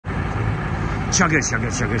chugga, chugga,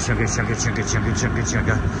 chugga, chugga, chugga, chugga, chugga, chugga,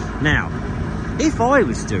 chugga. Now, if I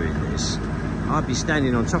was doing this, I'd be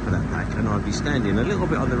standing on top of that pack and I'd be standing a little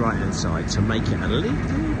bit on the right hand side to make it a little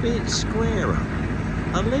bit squarer.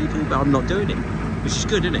 A little bit. I'm not doing it, which is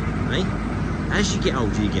good, isn't it? Eh? As you get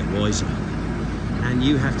older, you get wiser. And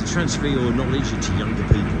you have to transfer your knowledge into younger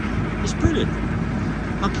people. It's brilliant.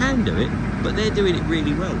 I can do it, but they're doing it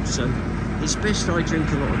really well. So it's best I drink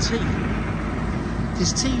a lot of tea.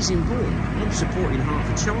 Because tea's important. I'm supporting half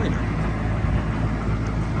of China.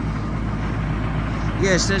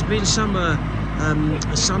 Yes, there's been some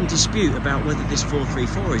dispute about whether this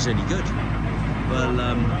 434 is any good. Well,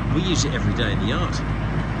 we use it every day in the yard,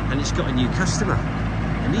 and it's got a new customer.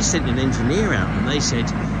 And he sent an engineer out, and they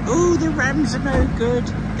said, "Oh, the rams are no good.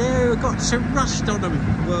 They've got some rust on them."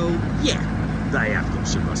 Well, yeah, they have got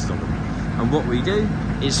some rust on them. And what we do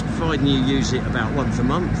is, providing you use it about once a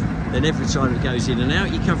month, then every time it goes in and out,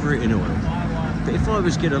 you cover it in oil. But if I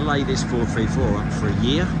was going to lay this 434 up for a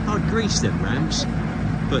year, I'd grease them rams.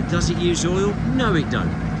 But does it use oil? No, it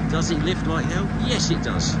don't. Does it lift like hell? Yes, it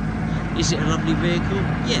does. Is it a lovely vehicle?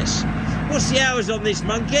 Yes. What's the hours on this,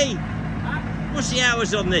 monkey? What's the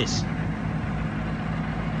hours on this?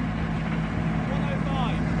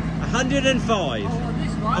 105. 105. Oh, on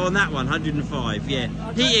this one? Oh, on that one, 105, yeah.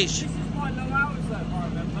 This is quite low hours though, if I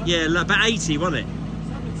remember. Yeah, about 80, wasn't it?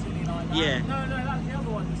 Something silly like that. Yeah. No, that's the other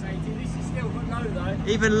one that's 80. This is still low though.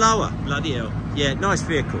 Even lower, bloody hell. Yeah, nice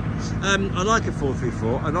vehicle. I like a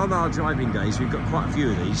 434, and on our driving days, we've got quite a few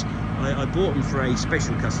of these. I bought them for a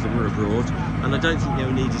special customer abroad, and I don't think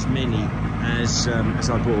they'll need as many as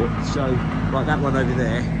I bought. So, like that one over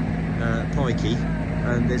there, Pikey,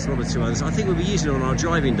 and there's one or two others. I think we'll be using it on our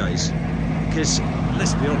driving days, because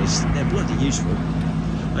let's be honest, they're bloody useful.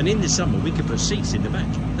 And in the summer, we could put seats in the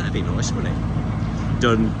back. That'd be nice, wouldn't it?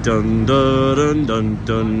 Dun dun dun dun dun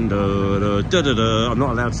dun dun dun dun dun. I'm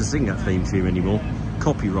not allowed to sing that theme tune anymore.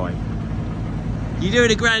 Copyright. You're doing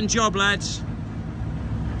a grand job, lads.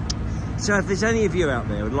 So if there's any of you out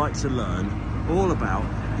there who would like to learn all about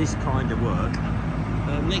this kind of work,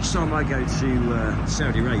 next time I go to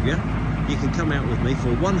Saudi Arabia, you can come out with me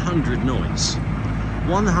for 100 nights.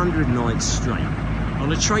 100 nights straight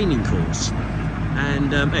on a training course.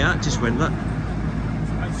 And yeah, it just went, look,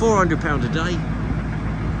 £400 a day,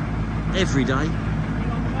 every day,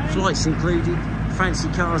 flights included, fancy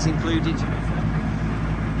cars included,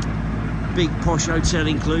 big posh hotel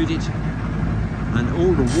included, and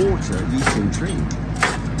all the water you can drink.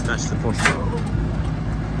 That's the posh part.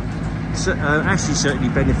 So, Ashley certainly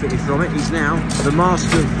benefited from it. He's now the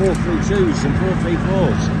master of 432s and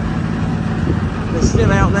 434s. They're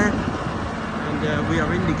still out there, and we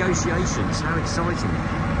are in negotiations. How exciting.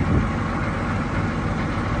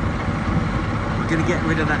 We're going to get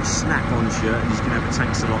rid of that snap-on shirt, and he's going to have a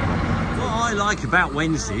Tanks-alot on. What I like about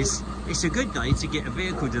Wednesdays, it's a good day to get a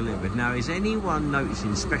vehicle delivered. Now, is anyone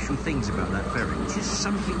noticing special things about that ferry? Just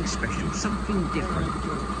something special, something different.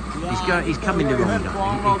 He's coming the wrong day.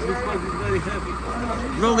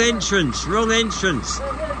 Wrong entrance, wrong entrance.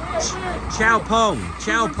 Chow Pong,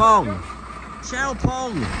 Chow Pong, Chow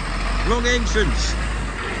Pong. Wrong entrance.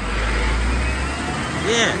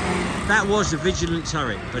 Yeah, that was a vigilant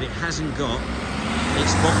turret, but it hasn't got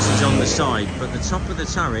its boxes on the side. But the top of the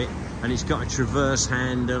turret, and it's got a traverse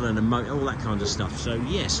handle and a motor, all that kind of stuff. So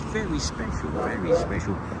yes, very special, very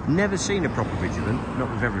special. Never seen a proper vigilant, not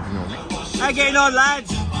with everything on it. How you getting on,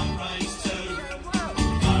 lads?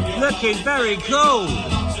 Looking very cool.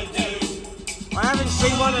 I haven't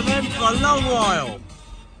seen one of them for a long while.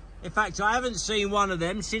 In fact, I haven't seen one of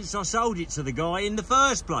them since I sold it to the guy in the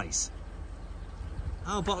first place.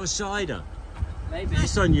 Oh, a bottle of cider. Maybe.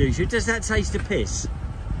 That's unusual. Does that taste of piss?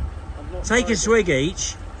 Take a swig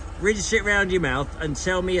each, rinse it round your mouth, and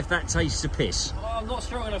tell me if that tastes of piss. Oh, I'm not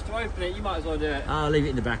strong enough to open it. You might as well do it. I'll leave it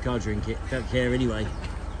in the back. I'll drink it. Don't care anyway.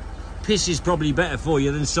 Piss is probably better for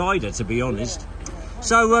you than cider, to be honest.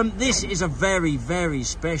 So this is a very, very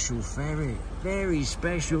special ferry. Very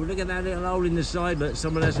special. Look at that little hole in the side. Look,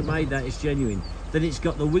 someone hasn't made that. It's genuine. Then it's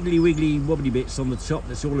got the wiggly, wobbly bits on the top.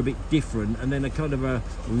 That's all a bit different. And then a kind of a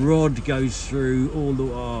rod goes through all the...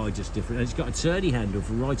 Oh, just different. And it's got a turny handle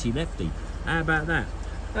for righty-lefty. How about that?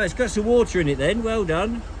 Oh, it's got some water in it then. Well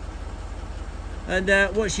done.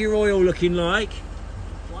 And what's your oil looking like?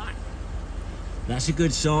 Black. That's a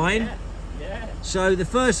good sign. Yeah. Yeah. So the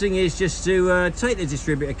first thing is just to take the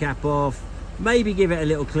distributor cap off, maybe give it a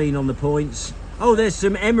little clean on the points. Oh, there's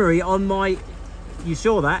some emery on my... You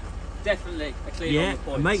saw that? Definitely a clean on the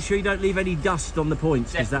points. And make sure you don't leave any dust on the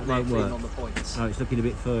points, because that won't work. On the points. Oh, it's looking a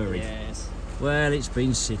bit furry. Yes. Well, it's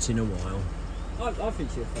been sitting a while. I think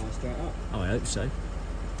she'll fly straight up. Oh, I hope so.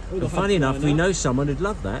 And funny enough, we know someone who'd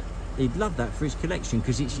love that. He'd love that for his collection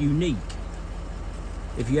because it's unique.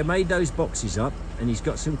 If you made those boxes up and he's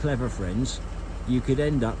got some clever friends, you could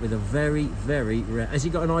end up with a very, very rare... Has he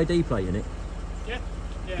got an ID plate in it? Yeah.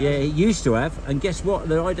 Yeah, he used to have. And guess what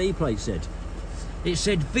the ID plate said? It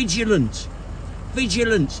said Vigilant.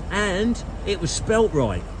 Vigilant. And it was spelt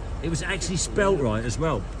right. It was actually spelt right as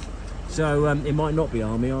well. So it might not be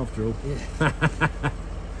army after all. Yeah.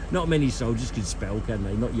 Not many soldiers can spell, can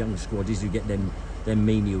they? Not young squaddies who get them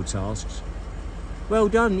menial tasks. Well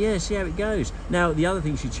done, yeah, see how it goes. Now, the other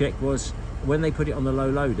thing she checked was when they put it on the low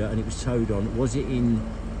loader and it was towed on, was it in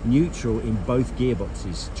neutral in both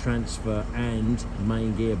gearboxes, transfer and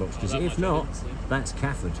main gearbox? Because if not, that's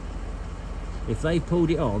Cafford. If they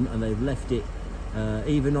pulled it on and they've left it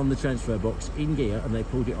even on the transfer box in gear and they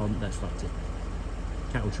pulled it on, that's fucked it.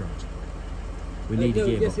 Cattle trucks. We need a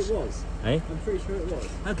gearbox. Yes, it was. Eh? I'm pretty sure it was.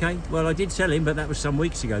 Okay, well, I did tell him, but that was some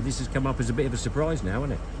weeks ago. This has come up as a bit of a surprise now,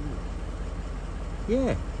 hasn't it?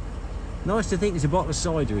 Yeah. Nice to think there's a bottle of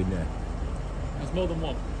cider in there. There's more than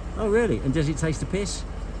one. Oh, really? And does it taste of piss?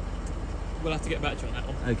 We'll have to get back to you on that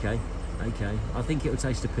one. Okay, okay. I think it'll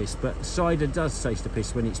taste of piss, but cider does taste of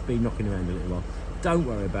piss when it's been knocking around a little while. Don't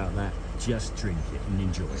worry about that. Just drink it and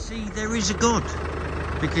enjoy it. See, there is a God.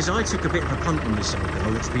 Because I took a bit of a punt on this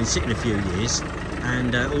alcohol. It's been sitting a few years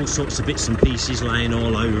and all sorts of bits and pieces laying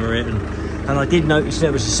all over it. And I did notice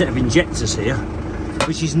there was a set of injectors here,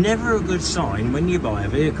 which is never a good sign when you buy a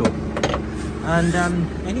vehicle. And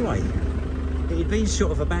anyway, it had been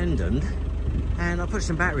sort of abandoned and I put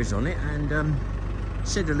some batteries on it and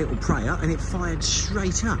said a little prayer and it fired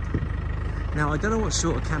straight up. Now, I don't know what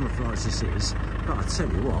sort of camouflage this is, but I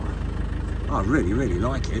tell you what, I really, really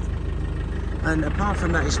like it. And apart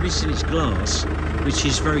from that, it's missing its glass, which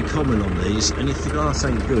is very common on these, and if the glass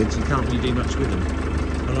ain't good, you can't really do much with them.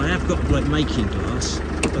 And I have got a bloke making glass,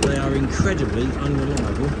 but they are incredibly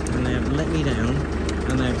unreliable, and they have let me down,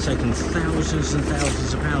 and they have taken thousands and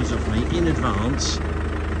thousands of pounds off me in advance,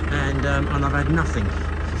 and I've had nothing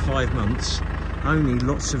for 5 months, only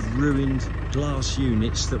lots of ruined glass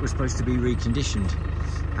units that were supposed to be reconditioned.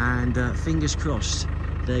 And fingers crossed,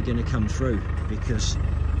 they're going to come through, because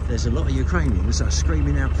there's a lot of Ukrainians that are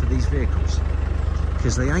screaming out for these vehicles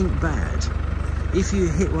because they ain't bad. If you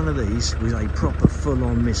hit one of these with a proper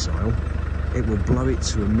full-on missile, it will blow it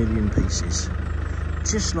to a million pieces,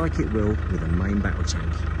 just like it will with a main battle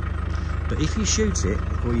tank. But if you shoot it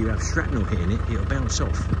or you have shrapnel hitting it, it'll bounce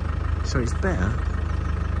off. So it's better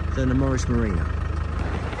than a Morris Marina.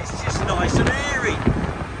 It's just nice and airy.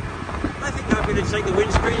 I think I'm going to take the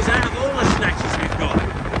windscreens out of all the snatches we've got.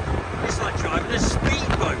 It's like driving a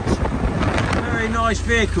speedboat. Very nice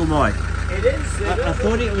vehicle, Mike. It is. I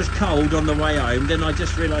thought it was cold on the way home, then I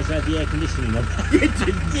just realised I had the air conditioning on. You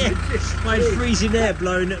did. Yeah, I had freezing air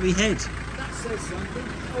blowing at my head. That says something.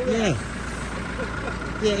 Oh, yeah.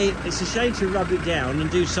 Yeah, it's a shame to rub it down and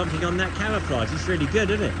do something on that camouflage. It's really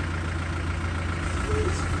good, isn't it?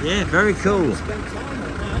 Yeah, very cool. Spend time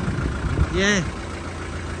on that. Yeah.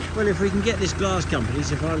 Well, if we can get this glass company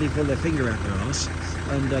to finally pull their finger out their arse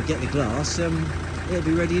and get the glass, it'll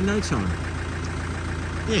be ready in no time.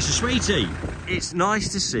 Yeah, it's a sweetie. It's nice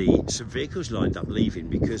to see some vehicles lined up leaving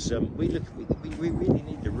because we really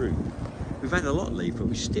need the room. We've had a lot leave, but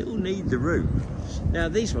we still need the room. Now,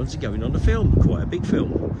 these ones are going on a film, quite a big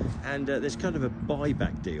film, and there's kind of a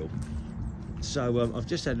buyback deal. So I've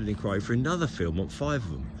just had an inquiry for another film on 5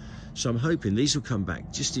 of them. So I'm hoping these will come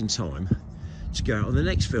back just in time to go out on the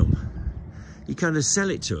next film. You kind of sell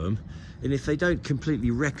it to them, and if they don't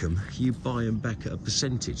completely wreck them, you buy them back at a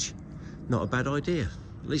percentage. Not a bad idea.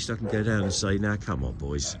 At least I can go down and say, now come on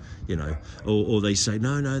boys, you know, or they say,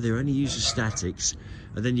 no, they're only used as statics,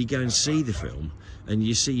 and then you go and see the film and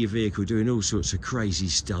you see your vehicle doing all sorts of crazy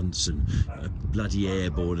stunts and bloody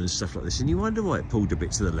airborne and stuff like this, and you wonder why it pulled a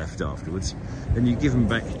bit to the left afterwards, and you give them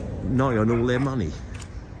back nigh on all their money.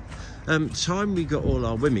 Time we got all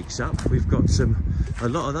our Wimics up, we've got a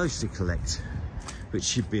lot of those to collect, which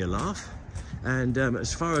should be a laugh. And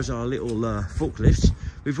as far as our little forklifts,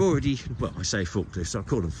 we've already, well, I say forklifts, I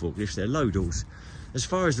call them forklifts, they're loadals. As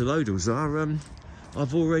far as the loadals are,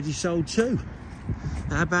 I've already sold 2.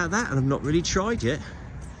 How about that? And I've not really tried yet.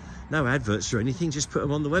 No adverts or anything, just put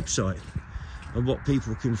them on the website and what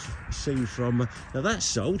people can see from. Now that's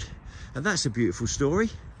sold, and that's a beautiful story.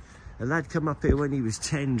 A lad come up here when he was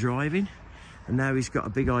 10 driving, and now he's got a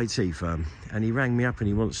big IT firm, and he rang me up and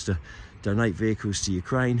he wants to donate vehicles to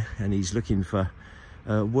Ukraine, and he's looking for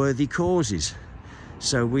worthy causes.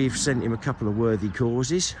 So we've sent him a couple of worthy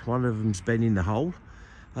causes. One of them's been in the hole,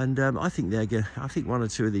 and I think I think 1 or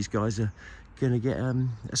 2 of these guys are going to get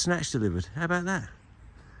a snatch delivered. How about that?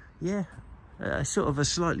 Yeah, sort of a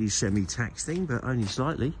slightly semi-tax thing, but only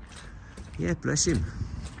slightly. Yeah, bless him.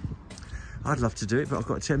 I'd love to do it, but I've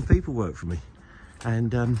got 10 people work for me.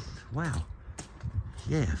 And, wow.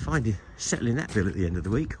 Yeah, settling that bill at the end of the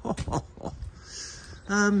week.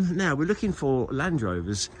 Now, we're looking for Land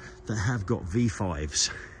Rovers that have got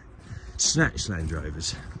V5s. Snatch Land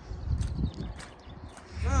Rovers.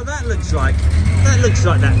 Oh, that looks like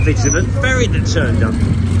that vigilant ferry that turned up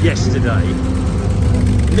yesterday.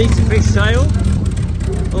 Needs a fishtail.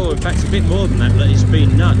 Oh, in fact, a bit more than that, it's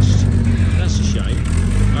been nudged. That's a shame.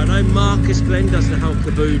 I know Marcus Glenn does the whole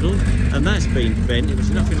caboodle, and that's been bent. It was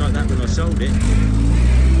nothing like that when I sold it.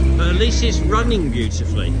 But at least it's running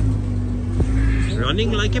beautifully.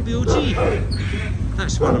 Running like a beauty.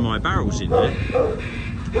 That's one of my barrels in there.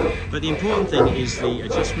 But the important thing is the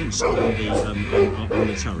adjustments on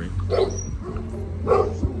the turret.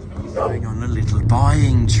 Going on a little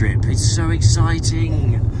buying trip. It's so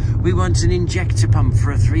exciting. We want an injector pump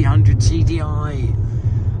for a 300 TDI.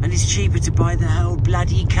 And it's cheaper to buy the whole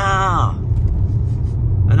bloody car.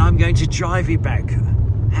 And I'm going to drive it back.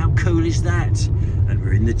 How cool is that? And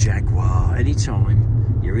we're in the Jaguar.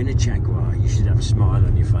 Anytime you're in a Jaguar, you should have a smile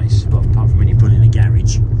on your face. Well, apart from when you pull in a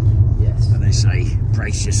garage. Yes. And they say,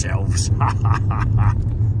 brace yourselves.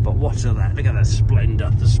 But what are that? Look at that splendour,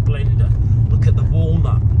 the splendour. Look at the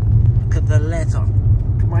walnut. Look at the leather.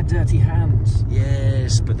 Look at my dirty hands.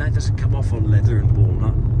 Yes, but that doesn't come off on leather and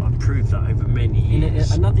walnut. I've proved that over many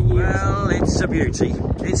years. Another year. Well, it's a beauty.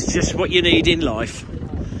 It's just what you need in life.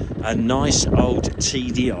 A nice old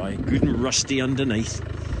TDI, good and rusty underneath.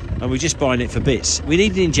 And we're just buying it for bits. We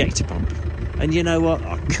need an injector pump. And you know what?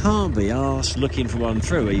 I can't be arsed looking for one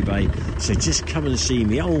through eBay. So just come and see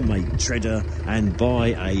me old mate Treader and buy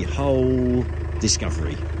a whole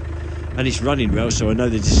Discovery. And it's running well, so I know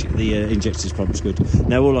the injector's pump's good.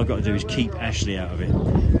 Now all I've got to do is keep Ashley out of it,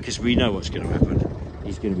 because we know what's going to happen.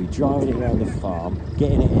 He's going to be driving it around the farm,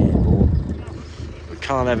 getting it airborne. We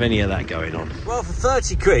can't have any of that going on. Well, for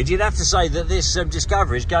 30 quid, you'd have to say that this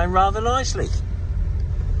Discovery is going rather nicely.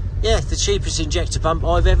 Yeah, the cheapest injector pump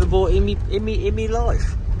I've ever bought in me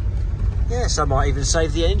life. Yes, I might even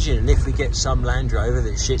save the engine, and if we get some Land Rover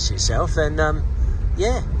that shits itself, then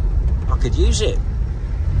yeah, I could use it.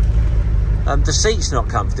 The seat's not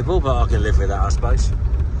comfortable, but I can live with that, I suppose.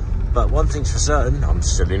 But one thing's for certain, I'm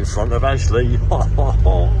still in front of Ashley.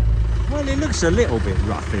 Well, it looks a little bit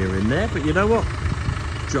rough here and there, but you know what?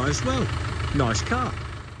 Drives well. Nice car.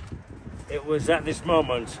 It was at this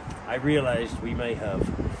moment I realised we may have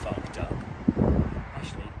fucked up.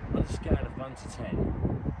 Ashley, on a scale of 1 to 10,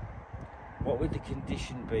 what would the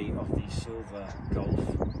condition be of the silver Golf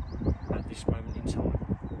at this moment in time?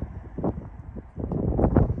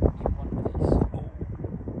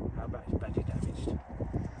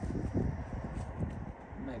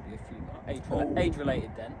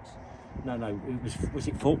 Age-related dents. No, was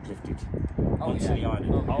it forklifted? Oh, onto yeah. the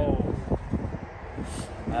island? Oh.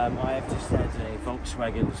 I have just had a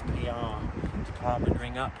Volkswagen's PR department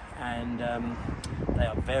ring up, and they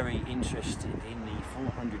are very interested in the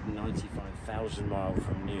 495,000 mile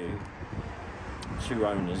from new. 2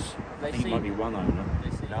 owners. I think it might be 1 owner.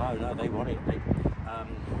 No, they want it.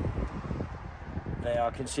 They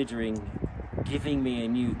are considering giving me a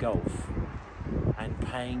new Golf and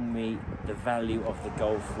paying me the value of the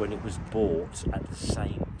Golf when it was bought at the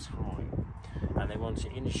same time. And they want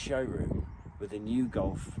it in a showroom with a new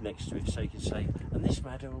Golf next to it, so you can say, and this,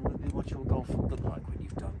 madam, will be what your Golf will look like when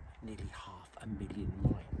you've done nearly 500,000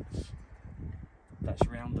 miles. That's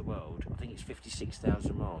round the world. I think it's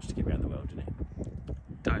 56,000 miles to get round the world, isn't it?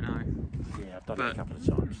 Don't know. Yeah, I've done it a couple of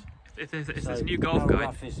times. If there's a new Golf going. How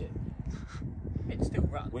rough is it? It's still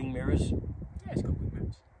run. Wing mirrors? Yeah, it's got wing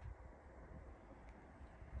mirrors.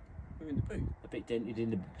 We're in the boot. A bit dented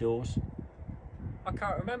in the doors? I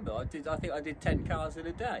can't remember. I think I did 10 cars in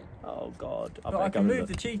a day. Oh God! But I can move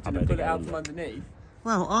the Cheetah and pull it out from underneath.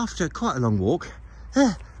 Well, after quite a long walk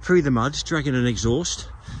through the mud, dragging an exhaust,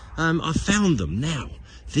 I found them. Now,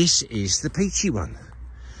 this is the peachy one,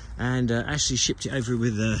 and Ashley shipped it over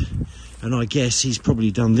with, and I guess he's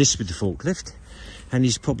probably done this with the forklift, and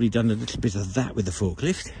he's probably done a little bit of that with the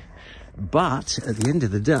forklift. But at the end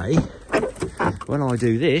of the day, when I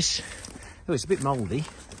do this, oh, it's a bit mouldy.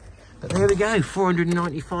 But there we go,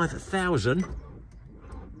 495,000.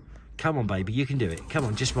 Come on, baby, you can do it. Come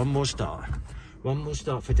on, just one more start. One more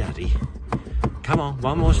start for Daddy. Come on,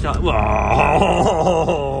 one more start. Whoa!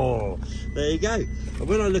 There you go. And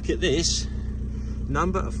when I look at this,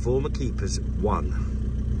 number of former keepers,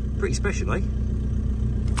 1. Pretty special, eh?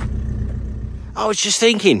 I was just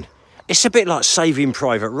thinking, it's a bit like Saving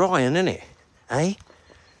Private Ryan, isn't it? Eh?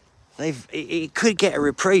 It could get a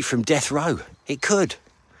reprieve from death row. It could.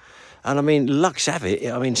 And I mean, luck's have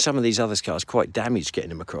it. I mean, some of these other cars quite damaged getting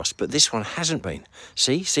them across, but this one hasn't been.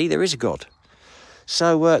 See, there is a God.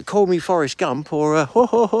 So call me Forrest Gump or ho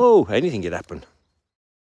ho ho, anything could happen.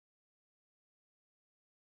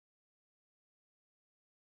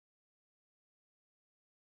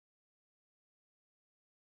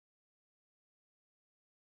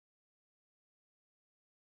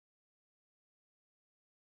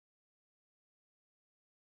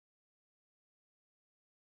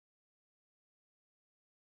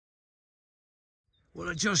 Well,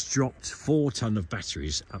 I just dropped 4 tonne of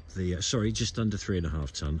batteries up the, just under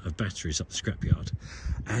 3.5 tonne of batteries up the scrapyard.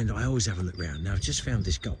 And I always have a look round. Now, I've just found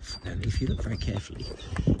this Golf, and if you look very carefully,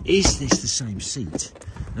 is this the same seat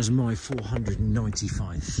as my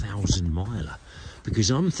 495,000 miler? Because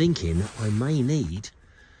I'm thinking I may need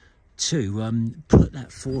to put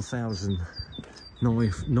that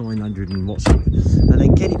 4,900 and what's it, and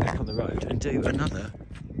then get it back on the road and do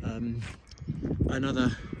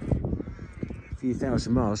another few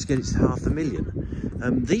thousand miles to get it to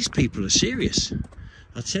 500,000. These people are serious.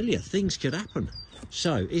 I tell you, things could happen.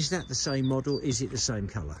 So, is that the same model? Is it the same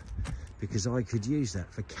colour? Because I could use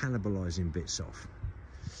that for cannibalising bits off.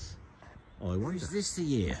 I wonder. Is this the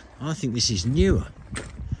year? I think this is newer.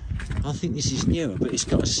 But it's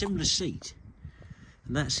got a similar seat.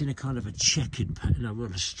 And that's in a kind of a checkered pattern,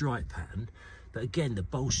 well, a stripe pattern. But again, the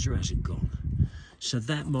bolster hasn't gone. So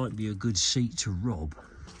that might be a good seat to rob.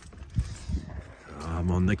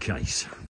 I'm on the case.